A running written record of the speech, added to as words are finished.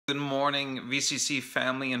Good morning, VCC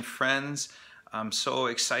family and friends. I'm so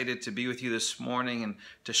excited to be with you this morning and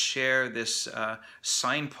to share this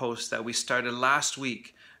signpost that we started last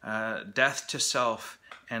week, death to self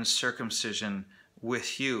and circumcision,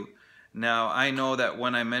 with you. Now, I know that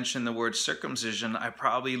when I mention the word circumcision, I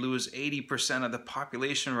probably lose 80% of the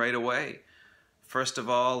population right away. First of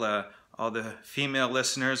all the female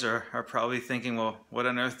listeners are probably thinking, well, what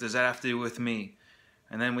on earth does that have to do with me?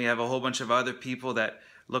 And then we have a whole bunch of other people that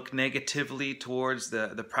look negatively towards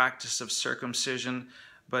the practice of circumcision.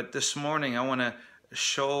 But this morning I want to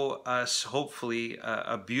show us hopefully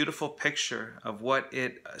a beautiful picture of what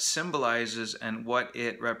it symbolizes and what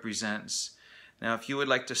it represents. Now, if you would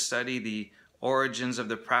like to study the origins of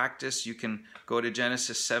the practice, you can go to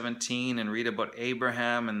Genesis 17 and read about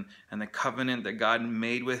Abraham and the covenant that God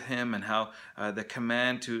made with him, and how the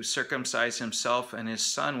command to circumcise himself and his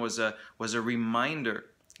son was a reminder.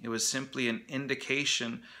 It was simply an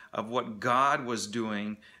indication of what God was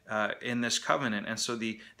doing in this covenant. And so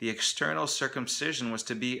the external circumcision was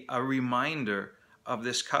to be a reminder of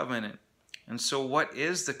this covenant. And so what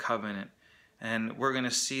is the covenant? And we're going to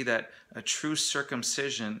see that a true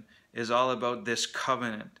circumcision is all about this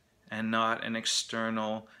covenant and not an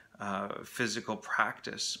external physical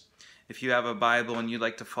practice. If you have a Bible and you'd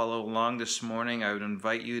like to follow along this morning, I would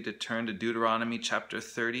invite you to turn to Deuteronomy chapter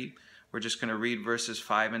 30. We're just going to read verses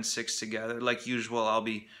 5 and 6 together. Like usual, I'll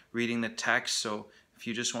be reading the text, so if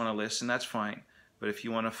you just want to listen, that's fine. But if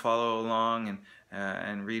you want to follow along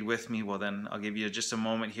and read with me, well then I'll give you just a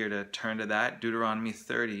moment here to turn to that. Deuteronomy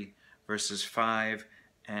 30, verses 5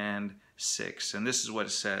 and 6. And this is what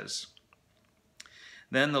it says.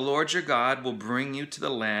 Then the Lord your God will bring you to the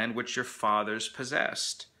land which your fathers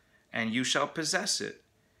possessed, and you shall possess it.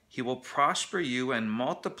 He will prosper you and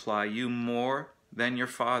multiply you more than your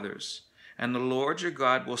fathers. And the Lord your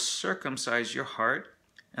God will circumcise your heart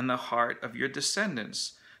and the heart of your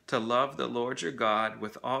descendants, to love the Lord your God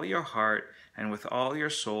with all your heart and with all your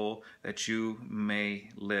soul, that you may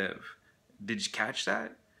live. Did you catch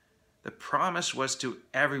that? The promise was to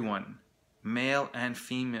everyone, male and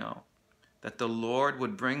female, that the Lord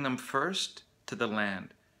would bring them first to the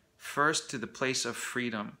land, first to the place of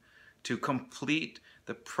freedom, to complete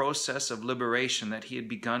the process of liberation that he had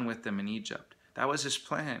begun with them in Egypt. That was his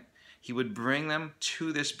plan. He would bring them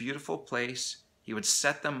to this beautiful place. He would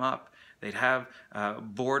set them up. They'd have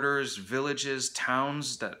borders, villages,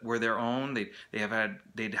 towns that were their own.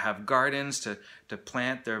 They'd have gardens to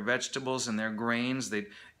plant their vegetables and their grains. They'd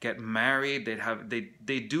get married.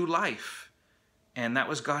 They'd do life. And that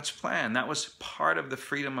was God's plan. That was part of the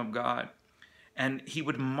freedom of God. And he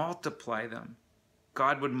would multiply them.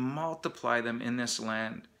 God would multiply them in this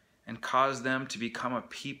land and cause them to become a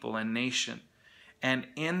people, a nation. And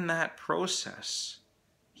in that process,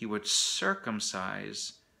 he would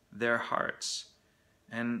circumcise their hearts.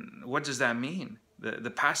 And what does that mean?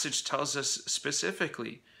 The passage tells us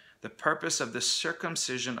specifically the purpose of the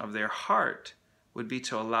circumcision of their heart would be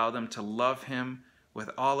to allow them to love him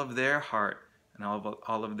with all of their heart and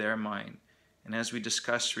all of their mind. And as we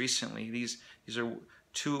discussed recently, these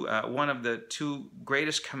are one of the two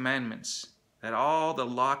greatest commandments, that all the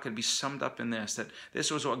law could be summed up in this, that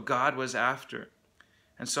this was what God was after.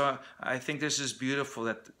 And so I think this is beautiful,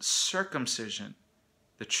 that circumcision,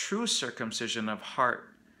 the true circumcision of heart,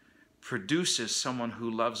 produces someone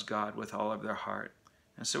who loves God with all of their heart.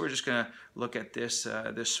 And so we're just going to look at this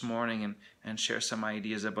this morning and share some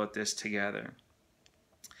ideas about this together.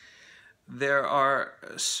 There are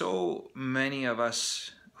so many of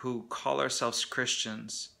us who call ourselves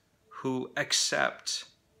Christians who accept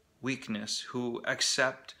weakness, who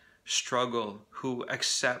accept struggle, who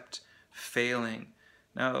accept failing.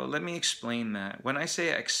 Now, let me explain that. When I say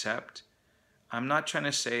accept, I'm not trying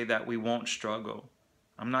to say that we won't struggle.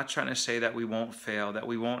 I'm not trying to say that we won't fail, that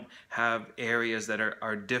we won't have areas that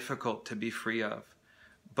are difficult to be free of.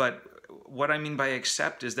 But what I mean by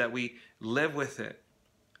accept is that we live with it.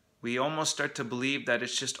 We almost start to believe that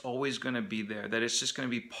it's just always going to be there, that it's just going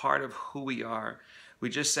to be part of who we are. We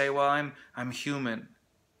just say, well, I'm human.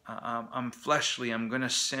 I'm fleshly. I'm going to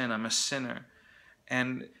sin. I'm a sinner.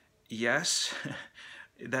 And yes,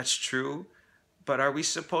 that's true, but are we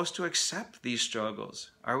supposed to accept these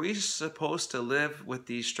struggles? Are we supposed to live with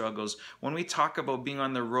these struggles? When we talk about being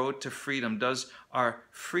on the road to freedom, does our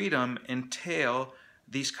freedom entail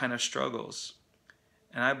these kind of struggles?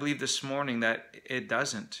 And I believe this morning that it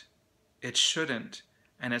doesn't. It shouldn't,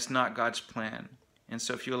 and it's not God's plan. And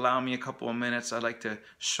so if you allow me a couple of minutes, I'd like to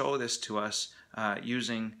show this to us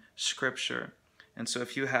using Scripture. And so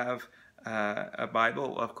if you have a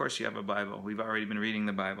Bible, of course you have a Bible. We've already been reading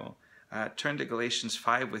the Bible. Turn to Galatians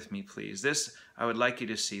 5 with me, please. This I would like you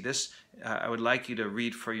to see. This I would like you to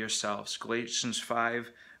read for yourselves. Galatians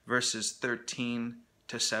 5, verses 13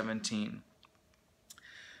 to 17.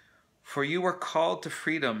 For you were called to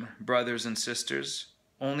freedom, brothers and sisters.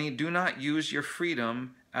 Only do not use your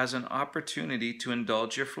freedom as an opportunity to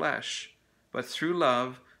indulge your flesh, but through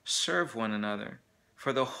love serve one another.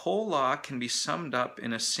 For the whole law can be summed up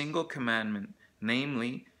in a single commandment,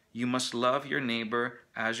 namely, you must love your neighbor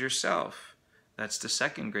as yourself. That's the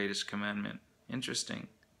second greatest commandment. Interesting.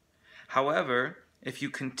 However, if you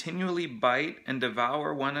continually bite and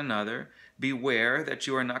devour one another, beware that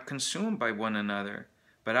you are not consumed by one another.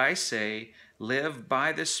 But I say, live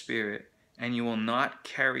by the Spirit, and you will not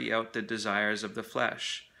carry out the desires of the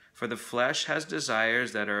flesh. For the flesh has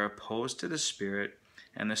desires that are opposed to the Spirit,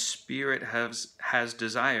 and the Spirit has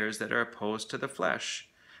desires that are opposed to the flesh.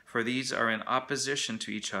 For these are in opposition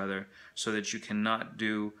to each other, so that you cannot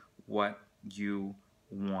do what you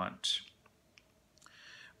want.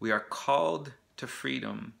 We are called to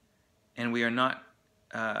freedom, and we are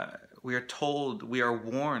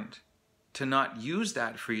warned to not use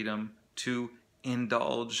that freedom to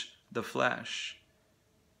indulge the flesh.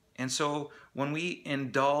 And so when we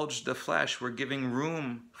indulge the flesh, we're giving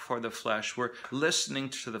room for the flesh. We're listening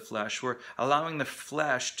to the flesh. We're allowing the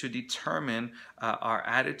flesh to determine our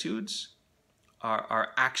attitudes, our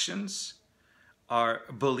actions, our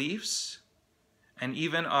beliefs, and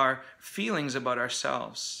even our feelings about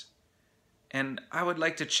ourselves. And I would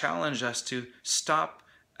like to challenge us to stop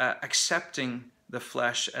accepting the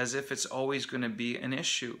flesh as if it's always going to be an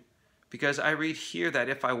issue. Because I read here that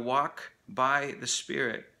if I walk by the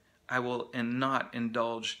Spirit, I will not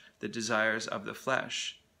indulge the desires of the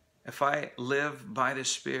flesh. If I live by the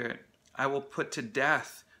Spirit, I will put to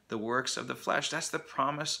death the works of the flesh. That's the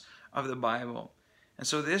promise of the Bible. And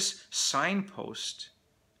so this signpost,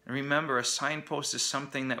 and remember, a signpost is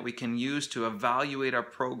something that we can use to evaluate our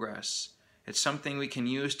progress. It's something we can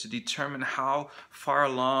use to determine how far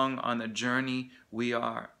along on the journey we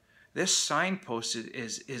are. This signpost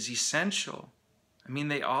is essential. I mean,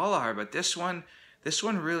 they all are, but this one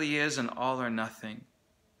really is an all or nothing.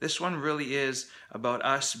 This one really is about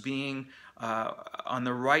us being on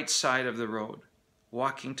the right side of the road,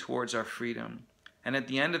 walking towards our freedom. And at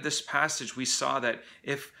the end of this passage, we saw that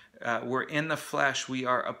if we're in the flesh, we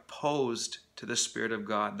are opposed to the Spirit of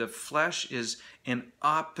God. The flesh is in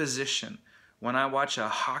opposition. When I watch a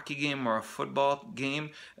hockey game or a football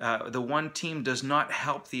game, the one team does not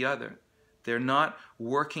help the other. They're not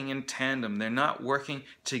working in tandem. They're not working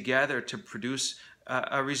together to produce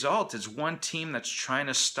a result. It's one team that's trying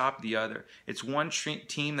to stop the other. It's one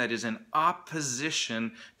team that is in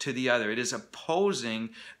opposition to the other. It is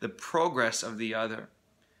opposing the progress of the other.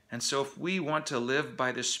 And so if we want to live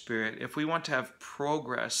by the Spirit, if we want to have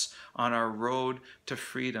progress on our road to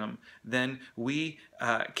freedom, then we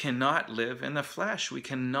cannot live in the flesh. We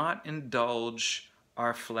cannot indulge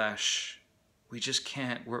our flesh. We just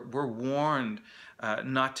can't. We're warned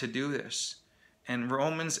not to do this. And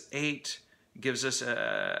Romans 8 gives us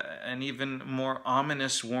an even more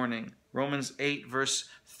ominous warning. Romans 8 verse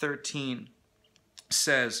 13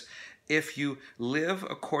 says, if you live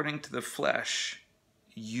according to the flesh,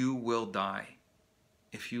 you will die.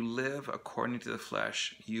 If you live according to the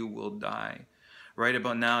flesh, you will die. Right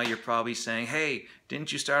about now, you're probably saying, hey,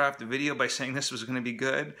 didn't you start off the video by saying this was going to be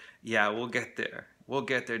good? Yeah, we'll get there. We'll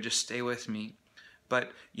get there. Just stay with me.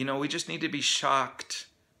 But, we just need to be shocked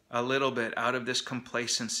a little bit out of this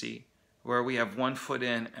complacency where we have one foot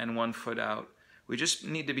in and one foot out. We just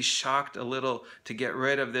need to be shocked a little to get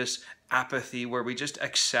rid of this apathy where we just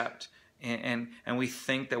accept and we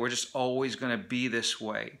think that we're just always going to be this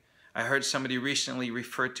way. I heard somebody recently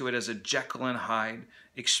refer to it as a Jekyll and Hyde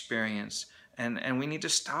experience. And we need to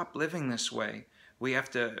stop living this way. We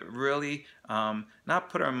have to really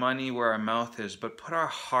not put our money where our mouth is, but put our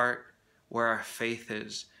heart where our faith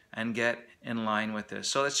is and get in line with this.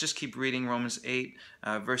 So let's just keep reading Romans 8,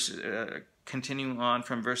 continuing on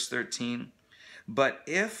from verse 13. But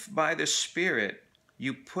if by the Spirit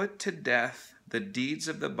you put to death the deeds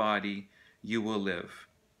of the body, you will live.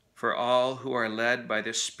 For all who are led by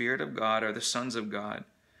the Spirit of God are the sons of God.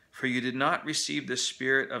 For you did not receive the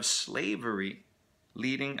spirit of slavery,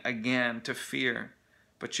 leading again to fear,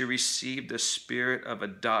 but you received the Spirit of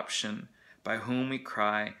adoption, by whom we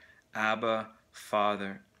cry, Abba,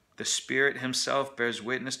 Father. The Spirit himself bears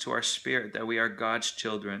witness to our spirit that we are God's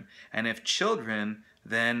children, and if children,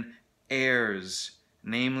 then heirs,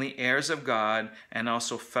 namely heirs of God, and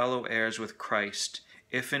also fellow heirs with Christ,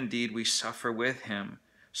 if indeed we suffer with him,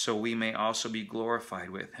 so we may also be glorified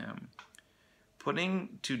with him.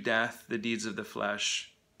 Putting to death the deeds of the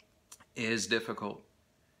flesh is difficult.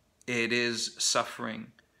 It is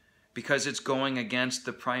suffering because it's going against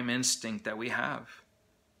the prime instinct that we have.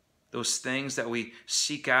 Those things that we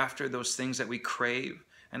seek after, those things that we crave.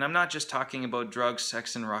 And I'm not just talking about drugs,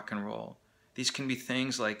 sex, and rock and roll. These can be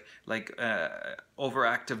things like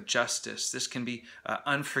overactive justice. This can be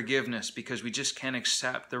unforgiveness because we just can't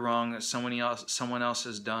accept the wrong that someone else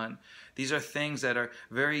has done. These are things that are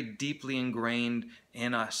very deeply ingrained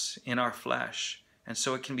in us, in our flesh. And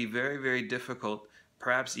so it can be very, very difficult,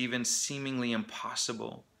 perhaps even seemingly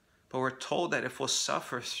impossible. But we're told that if we'll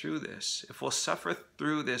suffer through this, if we'll suffer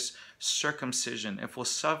through this circumcision, if we'll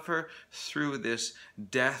suffer through this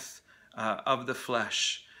death of the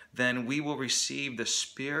flesh, then we will receive the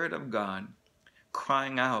Spirit of God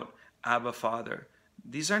crying out, Abba, Father.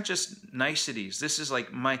 These aren't just niceties. This is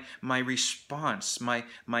like my response, my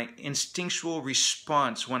instinctual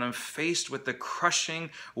response when I'm faced with the crushing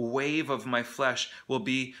wave of my flesh will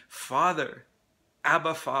be, Father,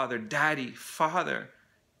 Abba, Father, Daddy, Father.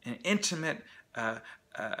 An intimate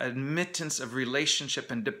admittance of relationship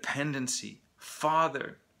and dependency.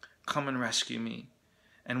 Father, come and rescue me.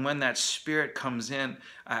 And when that Spirit comes in,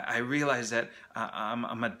 I realize that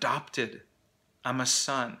I'm adopted. I'm a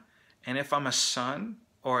son. And if I'm a son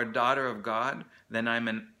or a daughter of God, then I'm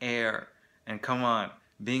an heir. And come on,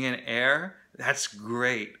 being an heir, that's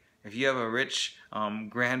great. If you have a rich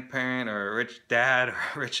grandparent or a rich dad or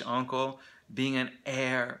a rich uncle, being an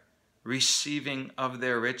heir, receiving of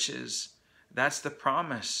their riches, that's the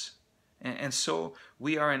promise. And so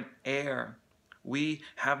we are an heir. We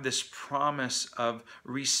have this promise of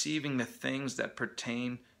receiving the things that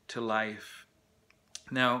pertain to life.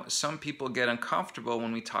 Now, some people get uncomfortable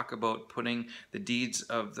when we talk about putting the deeds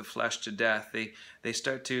of the flesh to death. They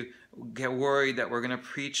start to get worried that we're going to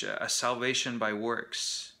preach a salvation by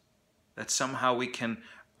works, that somehow we can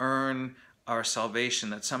earn our salvation,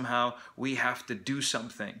 that somehow we have to do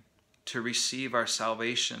something to receive our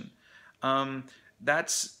salvation.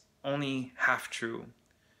 That's only half true.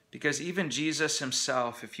 Because even Jesus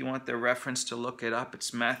himself, if you want the reference to look it up,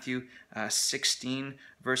 it's Matthew 16,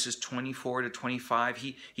 verses 24 to 25.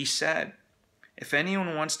 He said, if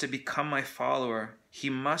anyone wants to become my follower, he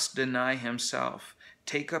must deny himself,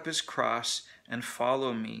 take up his cross, and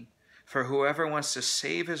follow me. For whoever wants to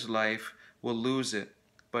save his life will lose it,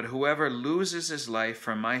 but whoever loses his life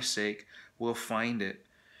for my sake will find it.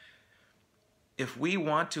 If we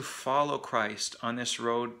want to follow Christ on this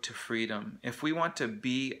road to freedom, if we want to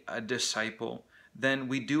be a disciple, then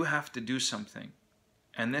we do have to do something.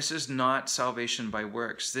 And this is not salvation by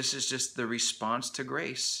works. This is just the response to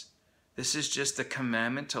grace. This is just the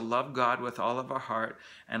commandment to love God with all of our heart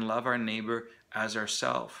and love our neighbor as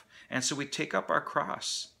ourselves. And so we take up our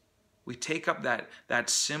cross. We take up that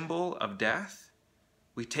symbol of death.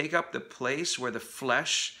 We take up the place where the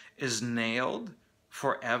flesh is nailed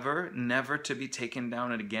forever, never to be taken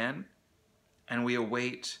down again, and we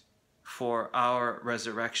await for our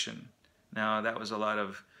resurrection. Now, that was a lot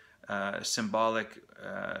of symbolic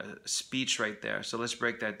speech right there, so let's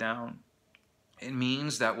break that down. It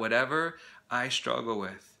means that whatever I struggle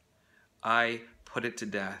with, I put it to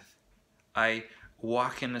death. I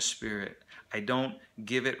walk in the Spirit. I don't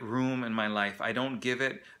give it room in my life. I don't give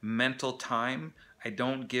it mental time. I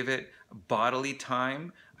don't give it bodily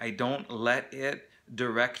time. I don't let it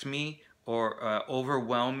direct me or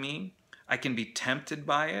overwhelm me. I can be tempted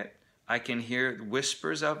by it. I can hear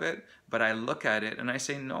whispers of it, but I look at it and I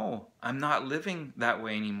say, no, I'm not living that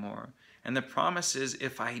way anymore. And the promise is,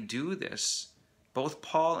 if I do this, both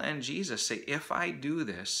Paul and Jesus say, if I do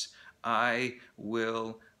this, I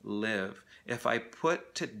will live. If I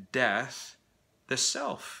put to death the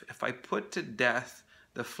self, if I put to death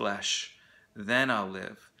the flesh, then I'll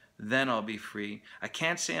live. Then I'll be free. I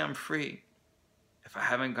can't say I'm free if I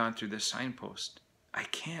haven't gone through this signpost. I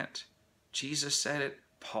can't. Jesus said it.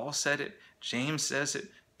 Paul said it. James says it.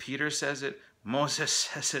 Peter says it. Moses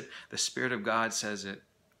says it. The Spirit of God says it.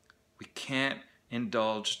 We can't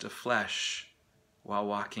indulge the flesh while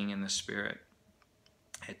walking in the Spirit.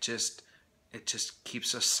 It just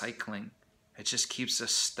keeps us cycling. It just keeps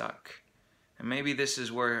us stuck. And maybe this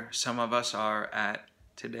is where some of us are at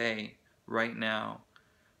today, right now.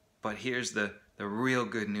 But here's the real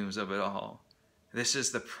good news of it all. This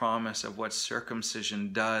is the promise of what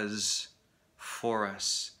circumcision does for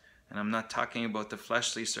us. And I'm not talking about the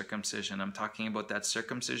fleshly circumcision. I'm talking about that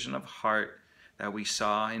circumcision of heart that we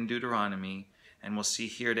saw in Deuteronomy and we'll see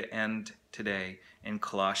here to end today in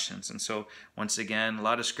Colossians. And so once again, a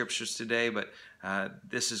lot of scriptures today, but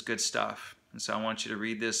this is good stuff. And so I want you to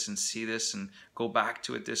read this and see this and go back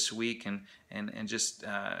to it this week and just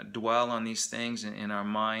dwell on these things in our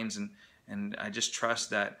minds. And I just trust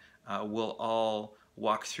that we'll all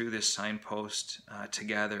walk through this signpost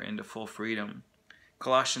together into full freedom.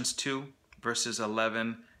 Colossians 2, verses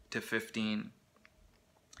 11 to 15.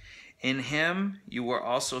 In him you were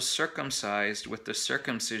also circumcised with the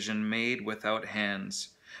circumcision made without hands,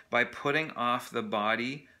 by putting off the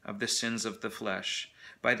body of the sins of the flesh,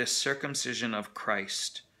 by the circumcision of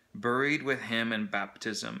Christ, buried with him in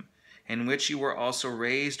baptism, in which you were also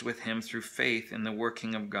raised with him through faith in the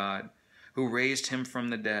working of God, who raised him from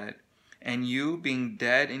the dead. And you, being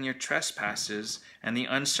dead in your trespasses and the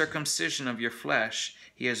uncircumcision of your flesh,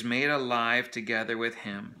 he has made alive together with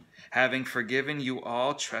him, having forgiven you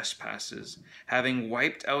all trespasses, having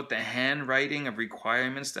wiped out the handwriting of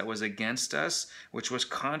requirements that was against us, which was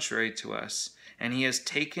contrary to us, and he has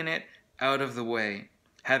taken it out of the way,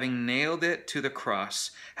 having nailed it to the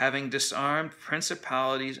cross, having disarmed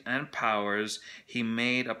principalities and powers, he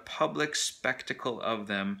made a public spectacle of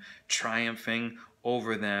them, triumphing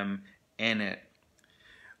over them in it.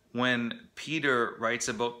 When Peter writes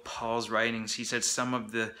about Paul's writings, he said some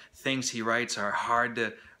of the things he writes are hard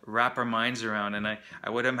to wrap our minds around, and I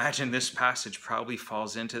would imagine this passage probably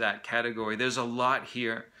falls into that category. There's a lot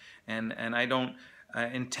here, and I don't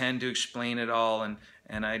intend to explain it all,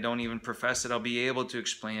 and I don't even profess that I'll be able to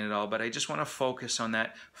explain it all, but I just want to focus on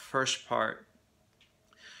that first part.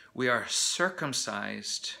 We are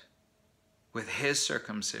circumcised with his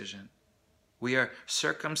circumcision. We are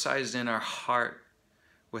circumcised in our heart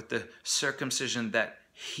with the circumcision that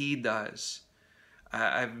he does.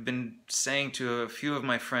 I've been saying to a few of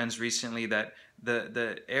my friends recently that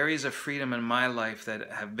the areas of freedom in my life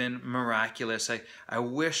that have been miraculous, I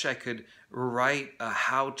wish I could write a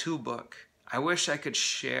how-to book. I wish I could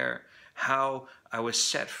share how I was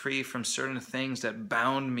set free from certain things that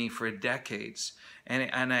bound me for decades.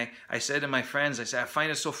 And I said to my friends, I said, I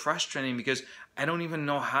find it so frustrating because I don't even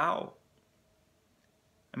know how.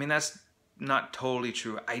 I mean, that's not totally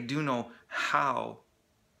true. I do know how,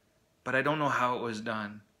 but I don't know how it was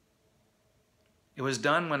done. It was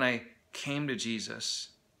done when I came to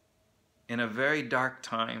Jesus in a very dark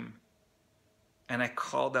time, and I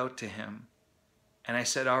called out to him, and I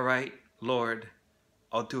said, all right, Lord,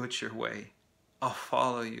 I'll do it your way. I'll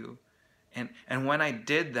follow you. And when I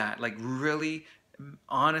did that, like really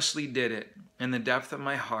honestly did it in the depth of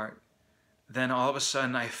my heart, then all of a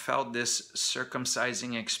sudden I felt this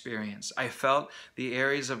circumcising experience. I felt the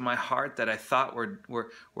areas of my heart that I thought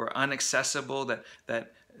were inaccessible,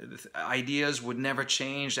 that ideas would never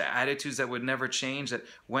change, the attitudes that would never change, that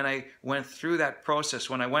when I went through that process,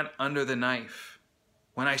 when I went under the knife,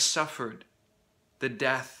 when I suffered the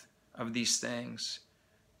death of these things,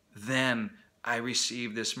 then I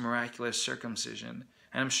received this miraculous circumcision.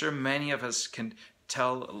 And I'm sure many of us can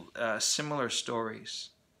tell similar stories.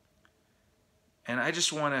 And I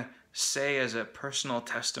just want to say as a personal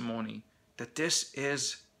testimony that this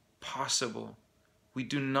is possible. We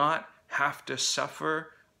do not have to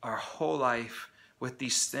suffer our whole life with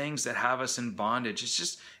these things that have us in bondage.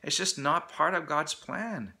 It's just not part of God's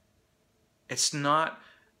plan. It's not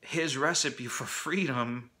his recipe for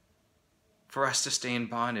freedom for us to stay in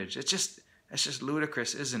bondage. It's just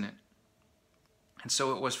ludicrous, isn't it? And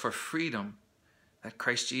so it was for freedom that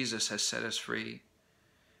Christ Jesus has set us free.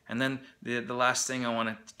 And then the last thing I want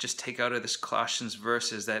to just take out of this Colossians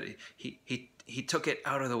verse is that he took it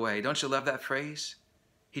out of the way. Don't you love that phrase?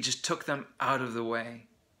 He just took them out of the way.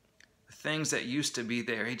 The things that used to be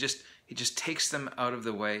there, he just takes them out of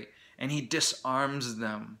the way, and he disarms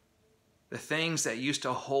them. The things that used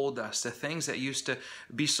to hold us, the things that used to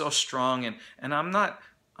be so strong. And I'm not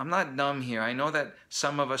dumb here. I know that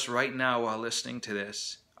some of us right now while listening to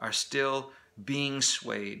this are still being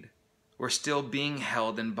swayed. We're still being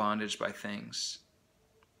held in bondage by things.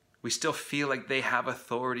 We still feel like they have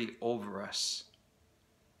authority over us.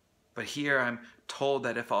 But here I'm told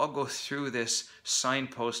that if I'll go through this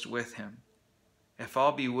signpost with him, if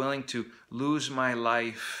I'll be willing to lose my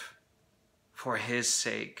life for his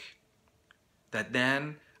sake, that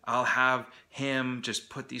then I'll have him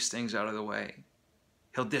just put these things out of the way.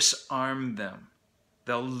 He'll disarm them.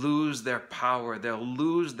 They'll lose their power. They'll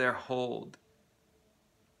lose their hold.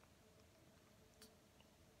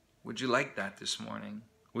 Would you like that this morning?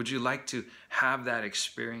 Would you like to have that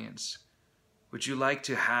experience? Would you like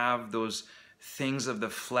to have those things of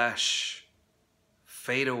the flesh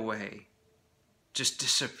fade away, just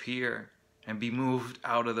disappear and be moved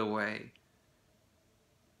out of the way?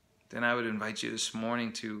 Then I would invite you this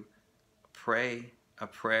morning to pray a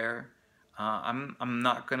prayer. I'm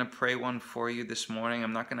not going to pray one for you this morning.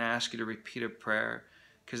 I'm not going to ask you to repeat a prayer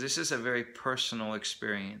because this is a very personal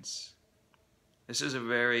experience. This is a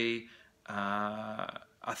very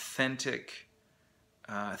authentic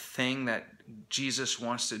thing that Jesus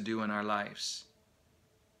wants to do in our lives.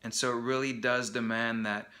 And so it really does demand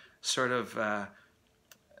that sort of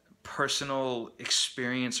personal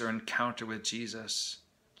experience or encounter with Jesus,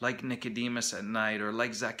 like Nicodemus at night, or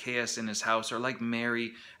like Zacchaeus in his house, or like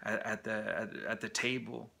Mary at the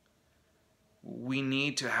table. We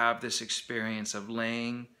need to have this experience of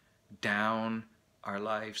laying down our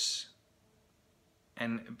lives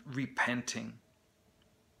and repenting,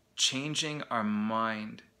 changing our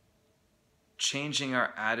mind, changing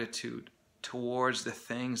our attitude towards the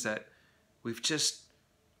things that we've just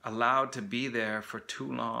allowed to be there for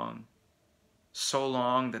too long, so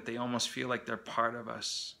long that they almost feel like they're part of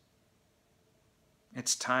us.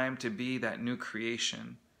 It's time to be that new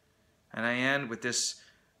creation. And I end with this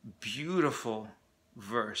beautiful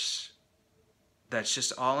verse that's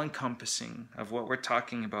just all-encompassing of what we're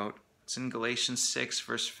talking about. It's in Galatians 6,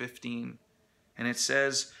 verse 15. And it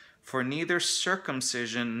says, "For neither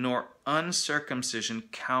circumcision nor uncircumcision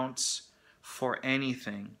counts for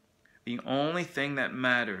anything. The only thing that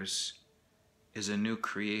matters is a new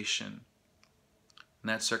creation." And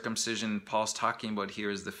that circumcision Paul's talking about here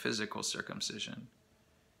is the physical circumcision.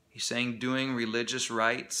 He's saying doing religious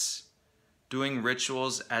rites, doing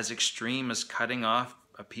rituals as extreme as cutting off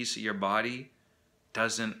a piece of your body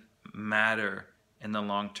doesn't matter in the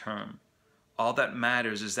long term. All that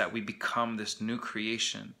matters is that we become this new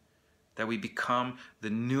creation, that we become the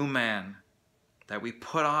new man, that we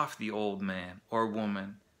put off the old man or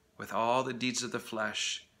woman with all the deeds of the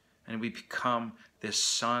flesh, and we become this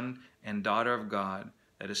son and daughter of God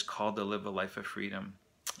that is called to live a life of freedom.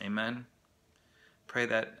 Amen. Pray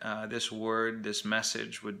that this word, this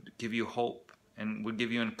message would give you hope and would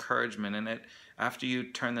give you encouragement, and that after you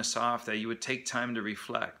turn this off, that you would take time to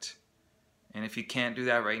reflect. And if you can't do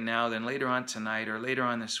that right now, then later on tonight or later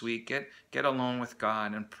on this week, get alone with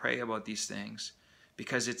God and pray about these things,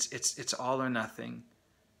 because it's all or nothing.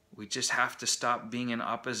 We just have to stop being in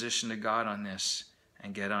opposition to God on this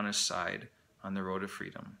and get on his side on the road of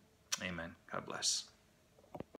freedom. Amen. God bless.